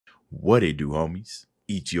What it do, homies?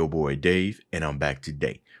 It's your boy Dave, and I'm back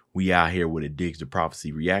today. We out here with a Diggz the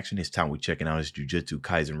Prophecy reaction. It's time we checking out this Jujutsu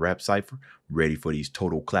Kaisen rap cipher. Ready for these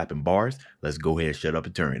total clapping bars? Let's go ahead, shut up,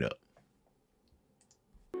 and turn it up.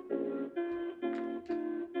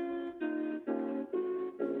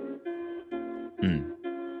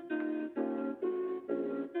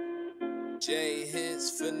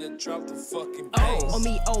 Finna drop the fucking bass. Oh, on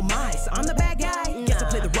me, oh my, so I'm the bad guy. Get to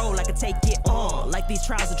play the role, I can take it on. Like these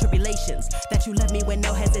trials and tribulations that you left me with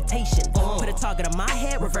no hesitation. Put a target on my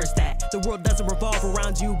head, reverse that. The world doesn't revolve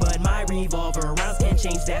around you, but my revolver rounds can't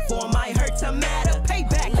change that. For my hurt to matter,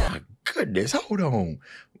 payback. Oh my goodness, hold on.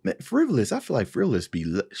 Man, Frivolous, I feel like Frivolous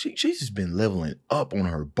she's just been leveling up on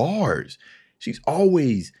her bars. She's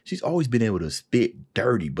always been able to spit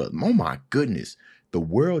dirty, but oh my goodness. The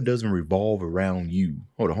world doesn't revolve around you.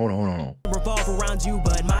 Hold on. Revolve around you,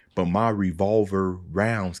 but my revolver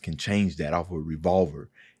rounds can change that off of a revolver.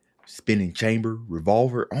 Spinning chamber,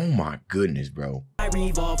 revolver. Oh my goodness, bro. My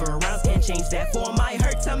revolver rounds can change that. For my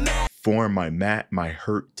hurt to matter. Form my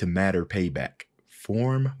hurt to matter payback.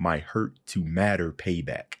 Form my hurt to matter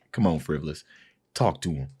payback. Come on, Frivolous. Talk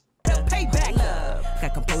to him. Payback.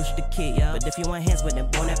 Got composure to kid, yeah. But if you want hands with them,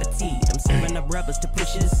 bon appetit. I'm serving up rubbers to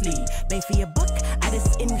push you to sleep. Bang for your buck, I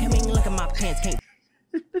just incoming. Look at my pants, can't.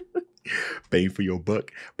 Bang for your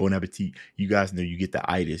buck, bon appetit. You guys know you get the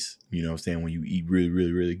itis, you know what I'm saying, when you eat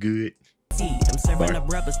really good. I'm serving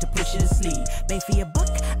up rubbers to push you to sleep. Bang for your buck,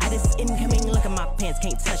 I just incoming. Look at my pants,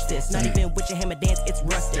 can't touch this. Not even with your hammer dance, it's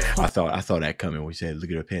rusted. I saw that coming when he said, look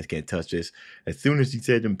at her pants, can't touch this. As soon as he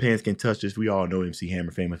said them pants can't touch this, we all know MC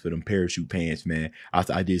Hammer famous for them parachute pants, man.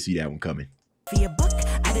 I did see that one coming. For your buck,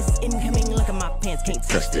 I just incoming. Look at my pants, can't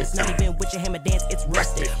touch this. Not even with your hammer dance, it's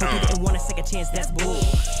rusted. Hope you didn't want a second chance, that's bull.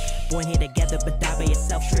 Born here together, but die by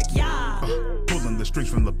yourself, trick, yeah. Pulling the strings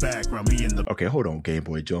from the background, me and the. Okay, hold on,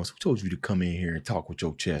 GameboyJones. Who told you to come in here and talk with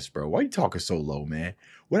your chest, bro? Why you talking so low, man?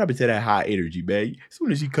 What happened to that high energy, man? As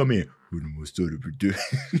soon as you come in, I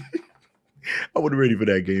wasn't ready for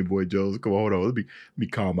that, GameboyJones. Come on, hold on. Let me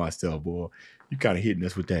calm myself, boy. You kind of hitting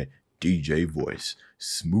us with that DJ voice.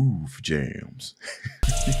 Smooth jams.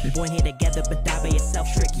 Born here together, but die by yourself,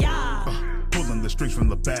 trick, yeah. Pulling the strings from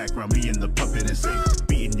the background, me and the puppet and sing.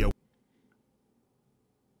 Beating your.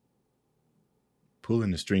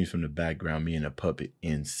 Pulling the strings from the background, me and the puppet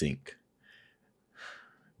in sync.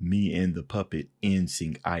 Me and the puppet in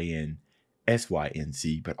sync, INSYNC,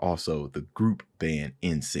 but also the group band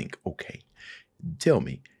in sync. Okay, tell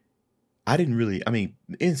me,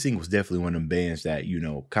 NSYNC was definitely one of them bands that, you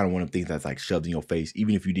know, kind of one of them things that's like shoved in your face.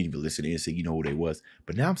 Even if you didn't even listen to NSYNC, you know who they was.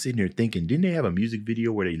 But now I'm sitting here thinking, didn't they have a music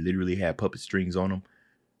video where they literally had puppet strings on them?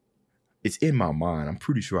 It's in my mind. I'm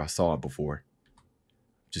pretty sure I saw it before.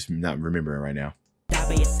 Just not remembering right now.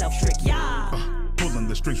 By yourself, trick, yeah. Pulling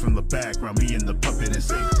the strings from the background, me and the puppet and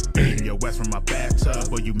sing. Beating your ass from my bathtub,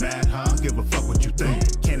 boy, you mad, huh? Give a fuck what you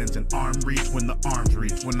think. Cannons in arm reach when the arms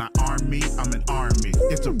reach. When I arm me, I'm an army.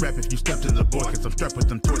 It's a rap if you step to the boy, cause I'm strapped with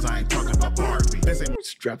them toys, I ain't talking about Barbie. This ain't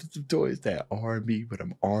strapped with some toys that arm me, but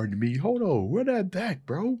I'm armed me. Hold on, run that back,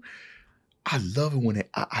 bro. I love it when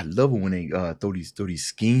they throw these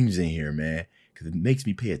schemes in here, man, cause it makes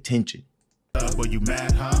me pay attention. Boy, you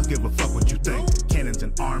mad, huh? Give a fuck what you think. Cannons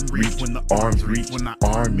and arm reach when the arms reach. When I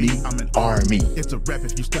arm me, I'm an army. It's a rap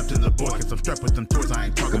if you step to the boy, cause I'm strapped with them toys, I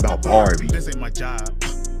ain't talking about Barbie. This ain't my job,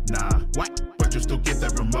 nah, what? But you still get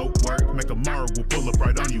that remote work. Make a marrow, we'll pull up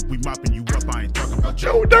right on you. We mopping you up, I ain't talking about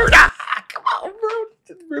Joe Dirt. Come on,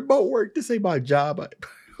 bro. Remote work, this ain't my job.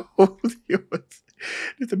 This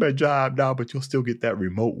ain't my job now, but you'll still get that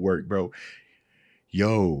remote work, bro.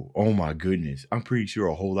 Yo, oh my goodness. I'm pretty sure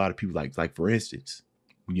a whole lot of people, like for instance,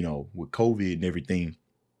 you know, with COVID and everything,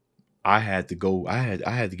 I had to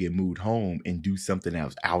get moved home and do something that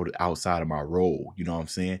was outside of my role. You know what I'm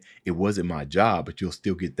saying? It wasn't my job, but you'll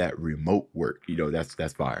still get that remote work. You know, that's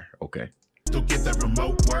fire. Okay. Still get that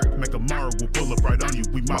remote work. Make a marrow, we'll pull up right on you.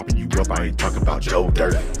 We mopping you up. I ain't talking about Joe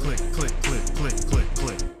Dirt. Click, click, click, click, click,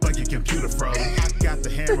 click. Like your computer froze. I got the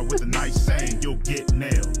hammer with a nice saying, you'll get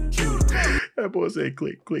nailed. That boy said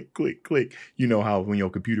click, click, click, click. You know how when your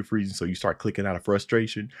computer freezes, so you start clicking out of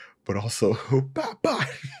frustration, but also bye bye.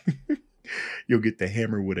 You'll get the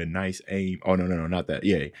hammer with a nice aim. Oh no, not that.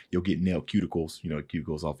 Yeah, you'll get nailed cuticles. You know,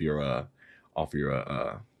 cuticles off your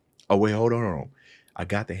Oh wait, hold on. I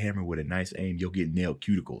got the hammer with a nice aim. You'll get nailed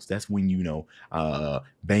cuticles. That's when, you know,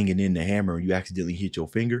 banging in the hammer and you accidentally hit your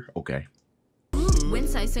finger. Okay. When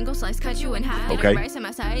size single slice cut you in half. Okay. Rice in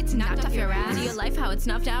my sides, knocked off your ass. Do you life how it's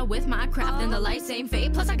snuffed out with my craft? And the lights ain't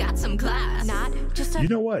fade, plus I got some class. Not just a. You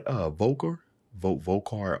know what?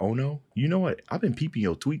 Vocar Ono. You know what? I've been peeping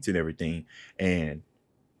your tweets and everything, and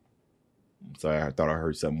Sorry, I thought I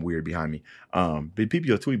heard something weird behind me. But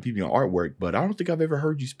people are tweeting people on artwork, but I don't think I've ever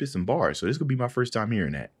heard you spit some bars. So this could be my first time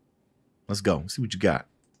hearing that. Let's go. See what you got.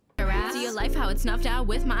 See your life how it's snuffed out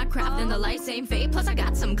with my craft and the light same fate. Plus I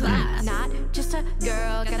got some class. Not just a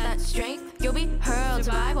girl, got that strength. You'll be hurled.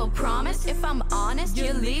 Survival promise. If I'm honest,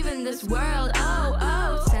 you're leaving this world.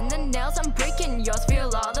 Oh, send the nails, I'm breaking yours.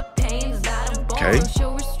 Feel all the pains that I'm born. Okay.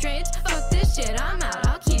 Show restraints. Fuck this shit, I'm out.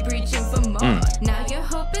 I'll keep reaching for more. Now your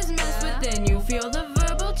hope is messed within you. Feel the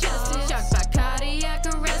verbal justice. Shocked by cardiac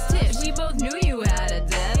arrest hits. We both knew you had a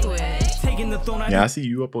death wish. Yeah, I see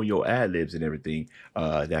you up on your ad libs and everything.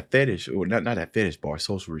 That fetish, or not that fetish bar,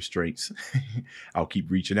 social restraints. I'll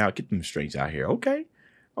keep reaching out. Get them restraints out here. Okay.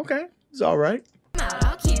 It's all right.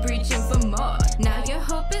 I'll keep reaching for more. Now your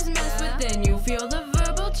hope is messed within you. Feel the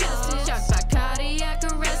verbal justice. Shocked by cardiac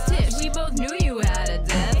arrest hits. We both knew you had a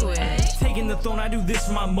death wish. Taking the throne, I do this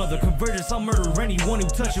for my mother. Convergence, I'll murder anyone who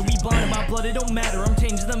touch it. We blind in my blood, it don't matter. I'm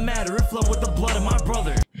changing the matter. It flow with the blood of my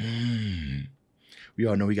brother. We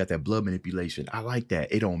all know we got that blood manipulation. I like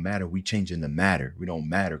that. It don't matter. We changing the matter. We don't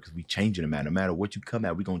matter because we changing the matter. No matter what you come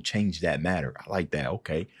at, we gonna change that matter. I like that.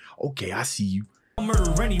 Okay, I see you. I'll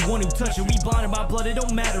murder anyone who touch it. We blind in my blood, it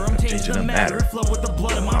don't matter. I'm changing the matter. It flow with the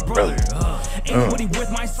blood of my brother. Anybody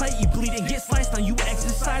with my sight, you bleed and get sliced. Now you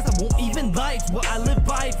exercise, I won't even life. What I live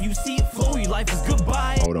by, if you see it flow, your life is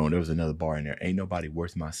goodbye. Hold on, there was another bar in there. Ain't nobody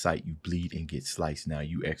worth my sight. You bleed and get sliced. Now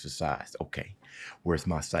you exercise. Okay, where's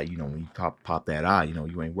my sight? You know, when you pop that eye, you know,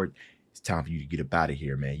 you ain't worth. It's time for you to get up out of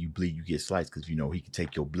here, man. You bleed, you get sliced, because you know he can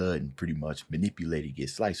take your blood and pretty much manipulate it, get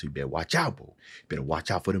sliced. So you better watch out, bro. You better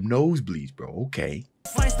watch out for them nosebleeds, bro. Okay.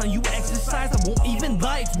 Slice on you exercise, I won't even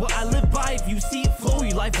life. What I live by, if you see it flow,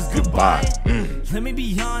 your life is goodbye. Let me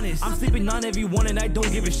be honest, I'm sleeping on everyone and I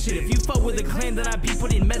don't give a shit. If you fuck with a clan, then I be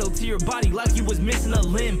putting metal to your body like you was missing a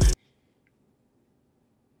limb.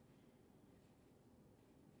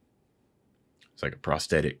 It's like a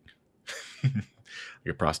prosthetic.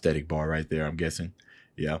 Like a prosthetic bar right there, I'm guessing.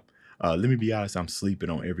 Yeah. Let me be honest, I'm sleeping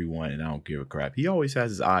on everyone and I don't give a crap. He always has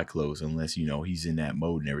his eye closed unless, you know, he's in that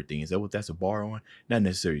mode and everything. Is that what that's a bar on? Not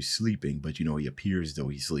necessarily sleeping, but, you know, he appears as though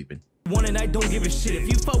he's sleeping. One and I don't give a shit. If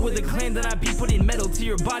you fuck with a clan, then I be putting metal to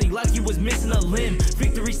your body like you was missing a limb.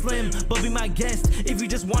 Victory slim, but be my guest. If you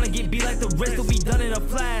just want to be like the rest, it'll be done in a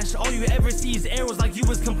flash. All you ever see is arrows like you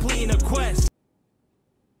was completing a quest.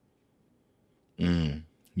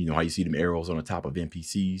 You know how you see them arrows on the top of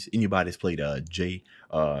NPCs? Anybody that's played a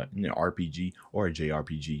RPG or a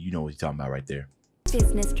JRPG, you know what he's talking about right there.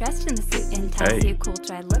 Business dressed in the suit and tie. See a cool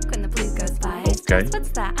dry look when the blue goes by. Okay.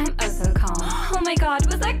 What's that? I'm oh so calm. Oh my god,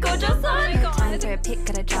 was that Gojo's son? Time for a pick,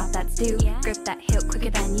 gotta drop that stew. Grip that hilt quicker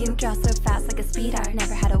than you. Draw so fast like a speed art.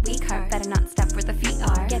 Never had a weak heart. Better not step where the feet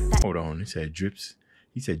are. Get that. Hold on, he said drips.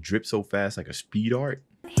 He said drip so fast like a speed art.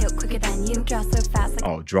 Hilt quicker than you. Draw so fast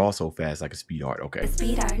like draw so fast like a speed art. Okay. a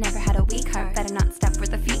speed art. Never had a weak heart. Better not step where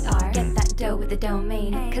the feet are. Get that dough with the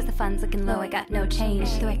domain. Cause the fun's looking low, I got no change.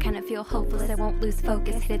 Though I kinda feel hopeless, I won't lose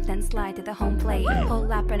focus. Hit it then slide to the home plate. Whole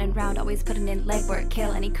lap running round, always putting in legwork.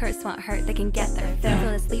 Kill any curse won't hurt, they can get there. Fell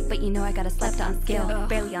asleep, but you know I got a slept on skill.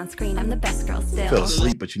 Barely on screen, I'm the best girl still. Fell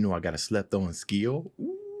asleep, but you know I got a slept on skill.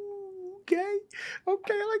 Ooh, okay, I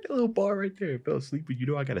like that little bar right there. Fell asleep, but you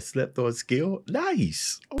know I got a slept on skill.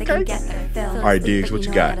 Nice. They can Okay. get there. Fell All right, asleep, Diggz, but what you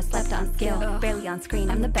know got? I got a slept on skill. Barely on screen,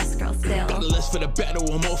 I'm the best girl still. Got less for the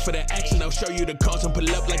battle, I'm more for the action. I'll show you the cause and pull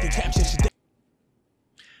up like the caption.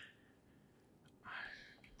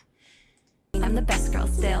 I'm the best girl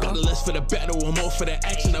still. Got less for the battle, I'm more for the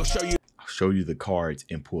action. I'll show you the cards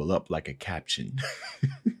and pull up like a caption.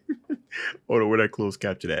 Hold on, where that closed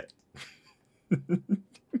caption at?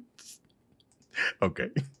 Okay.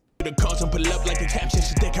 the cause and pull up like a caption.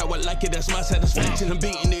 She think how I like it, that's my satisfaction. I'm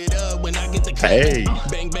beating it up when I get the clap. Hey.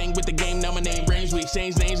 Bang bang with the game, now my name range. We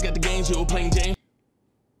exchange names, got the games, you were playing James.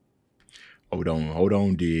 Hold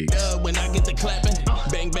on, Diggz. When I get the clapping,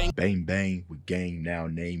 bang bang. Bang bang with game now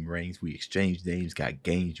name rings. We exchange names, got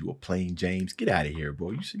games. You were playing James. Get out of here,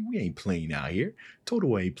 bro. You see, we ain't playing out here.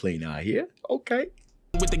 Total ain't playing out here. Okay.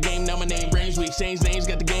 With the game, now my name range. We exchange names,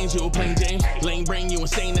 got the games, you were playing James. Lane brain, you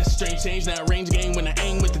insane, that's a strange change. Now range game when I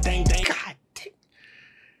aim with the dang dang. God damn.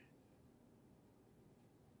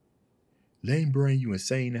 Lane brain, you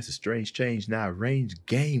insane. That's a strange change. Now range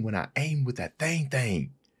game when I aim with that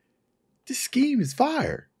thing. This scheme is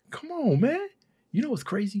fire. Come on, man. You know what's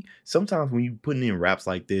crazy? Sometimes when you putting in raps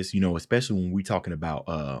like this, you know, especially when we talking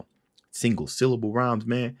about single syllable rhymes,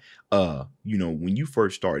 man. You know, when you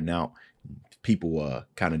first starting out, people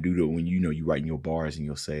kind of do that when you writing your bars and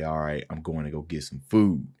you'll say, all right, I'm going to go get some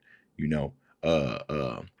food. You know,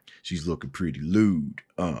 she's looking pretty lewd.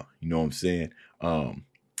 You know what I'm saying?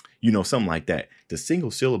 You know, something like that. The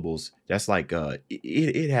single syllables, that's like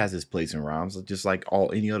it has its place in rhymes, just like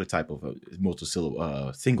any other type of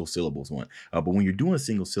single syllables one. But when you're doing a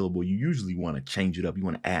single syllable, you usually want to change it up. You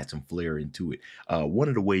want to add some flair into it. One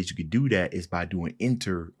of the ways you could do that is by doing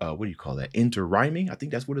what do you call that? Inter rhyming, I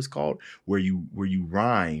think that's what it's called, where you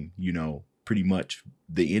rhyme, you know, pretty much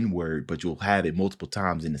the N word, but you'll have it multiple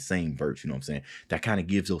times in the same verse. You know what I'm saying? That kind of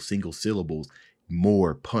gives those single syllables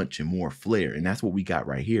more punch and more flair, and that's what we got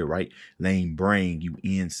right here, right? Lame brain, you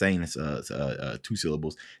insane. That's 2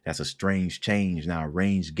 syllables. That's a strange change. Now,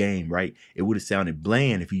 range game, right? It would have sounded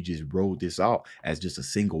bland if he just wrote this out as just a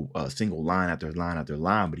single line after line after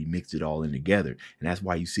line, but he mixed it all in together, and that's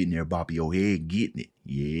why you sitting there bopping your head getting it.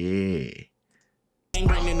 Yeah.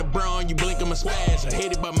 Right in the brown, you blink, I'm a smash. I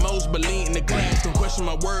hate it by most, but lean in the class. Don't question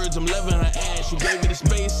my words, I'm loving her ass. You gave me the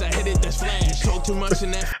space, I hit it, that's flash. Talk too much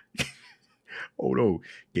in that. Oh no,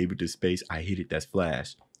 gave it the space, I hit it, that's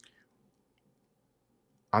flash.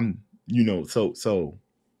 I'm, you know, so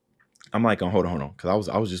I'm like, hold on, because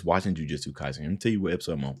I was just watching Jujutsu Kaisen. Let me tell you what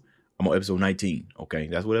episode I'm on. I'm on episode 19. Okay,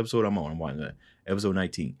 that's what episode I'm on. I'm watching that episode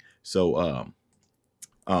 19. So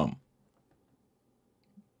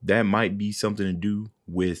that might be something to do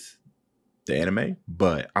with the anime,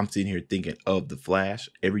 but I'm sitting here thinking of the Flash.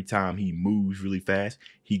 Every time he moves really fast,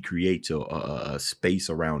 he creates a space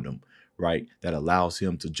around him, right? That allows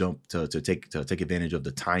him to jump to take advantage of the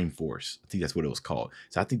time force. I think that's what it was called.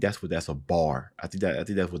 So I think that's a bar. I think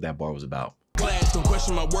that's what that bar was about. Class, don't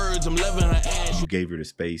question my words, I'm loving her ass. You gave her the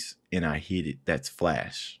space and I hit it. That's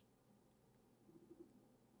Flash.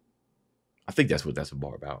 I think that's what that's a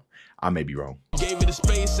bar about. I may be wrong. Gave it a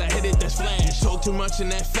space, I hit it, that's flash. Talk too much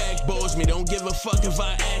and that fact bores me. Don't give a fuck if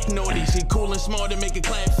I act naughty. She cool and smart to make a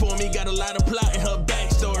clap for me. Got a lot of plot in her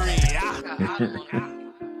backstory.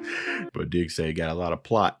 But Diggz said got a lot of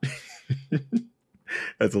plot.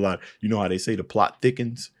 That's a lot. You know how they say the plot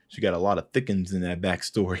thickens? She got a lot of thickens in that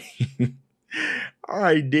backstory. All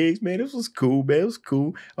right, Diggz, man, this was cool, man. It was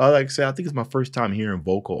cool. Like I said, I think it's my first time hearing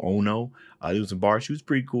vocal Ono. It was in bar. She was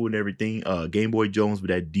pretty cool and everything. GameboyJones with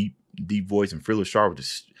that deep voice, and FrivolousShara with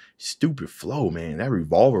this stupid flow, man. That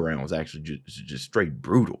revolver round was actually just straight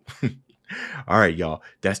brutal. All right, y'all.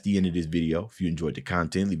 That's the end of this video. If you enjoyed the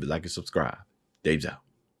content, leave a like and subscribe. Dave's out.